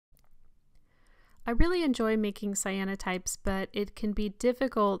I really enjoy making cyanotypes, but it can be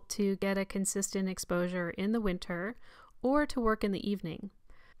difficult to get a consistent exposure in the winter or to work in the evening.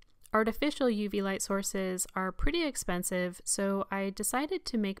 Artificial UV light sources are pretty expensive, so I decided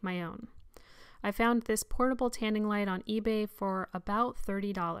to make my own. I found this portable tanning light on eBay for about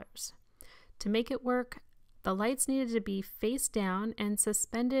 $30. To make it work, the lights needed to be face down and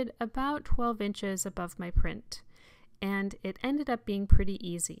suspended about 12 inches above my print, and it ended up being pretty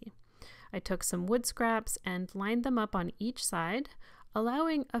easy. I took some wood scraps and lined them up on each side,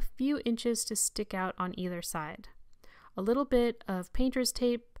 allowing a few inches to stick out on either side. A little bit of painter's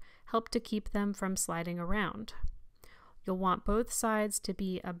tape helped to keep them from sliding around. You'll want both sides to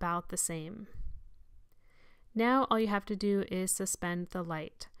be about the same. Now all you have to do is suspend the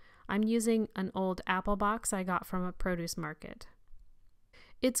light. I'm using an old apple box I got from a produce market.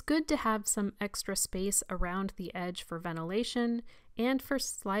 It's good to have some extra space around the edge for ventilation and for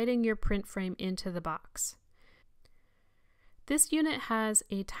sliding your print frame into the box. This unit has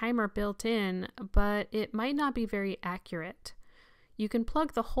a timer built in, but it might not be very accurate. You can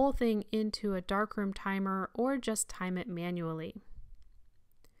plug the whole thing into a darkroom timer or just time it manually.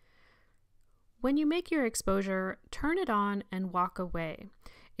 When you make your exposure, turn it on and walk away.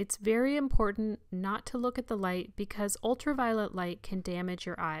 It's very important not to look at the light because ultraviolet light can damage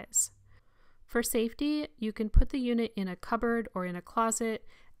your eyes. For safety, you can put the unit in a cupboard or in a closet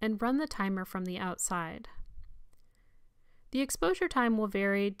and run the timer from the outside. The exposure time will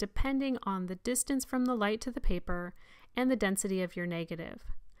vary depending on the distance from the light to the paper and the density of your negative.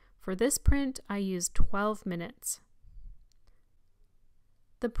 For this print, I used 12 minutes.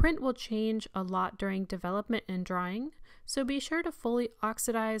 The print will change a lot during development and drying, so be sure to fully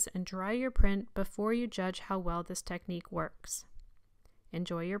oxidize and dry your print before you judge how well this technique works.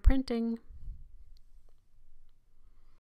 Enjoy your printing!